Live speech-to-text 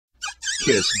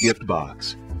Kiss gift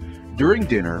box. During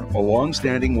dinner, a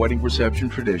long-standing wedding reception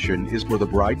tradition is for the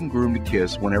bride and groom to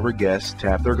kiss whenever guests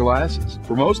tap their glasses.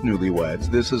 For most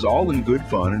newlyweds, this is all in good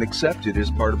fun and accepted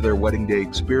as part of their wedding day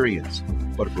experience.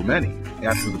 But for many,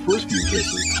 after the first few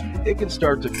kisses, it can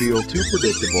start to feel too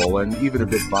predictable and even a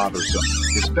bit bothersome,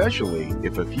 especially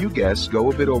if a few guests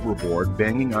go a bit overboard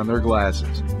banging on their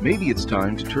glasses. Maybe it's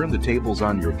time to turn the tables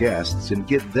on your guests and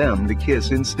get them to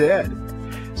kiss instead.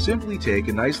 Simply take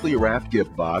a nicely wrapped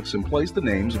gift box and place the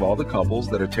names of all the couples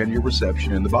that attend your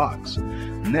reception in the box.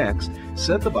 Next,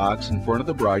 set the box in front of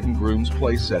the bride and groom's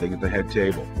place setting at the head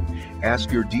table.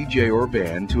 Ask your DJ or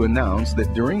band to announce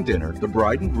that during dinner, the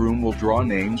bride and groom will draw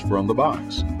names from the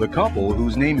box. The couple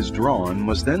whose name is drawn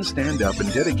must then stand up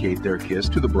and dedicate their kiss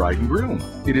to the bride and groom.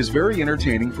 It is very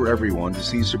entertaining for everyone to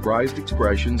see surprised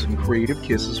expressions and creative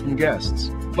kisses from guests.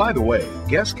 By the way,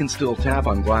 guests can still tap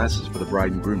on glasses for the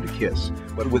bride and groom to kiss,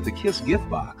 but with the Kiss gift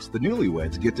box, the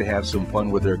newlyweds get to have some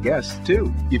fun with their guests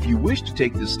too. If you wish to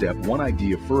take this step one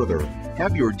idea further,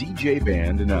 have your DJ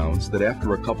band announce that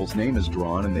after a couple's name is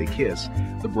drawn and they kiss,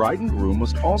 the bride and groom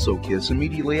must also kiss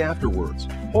immediately afterwards,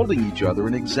 holding each other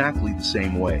in exactly the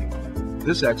same way.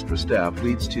 This extra step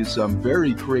leads to some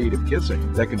very creative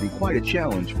kissing that can be quite a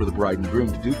challenge for the bride and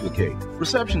groom to duplicate.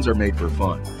 Receptions are made for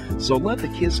fun, so let the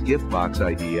Kiss gift box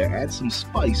idea add some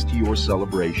spice to your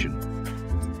celebration.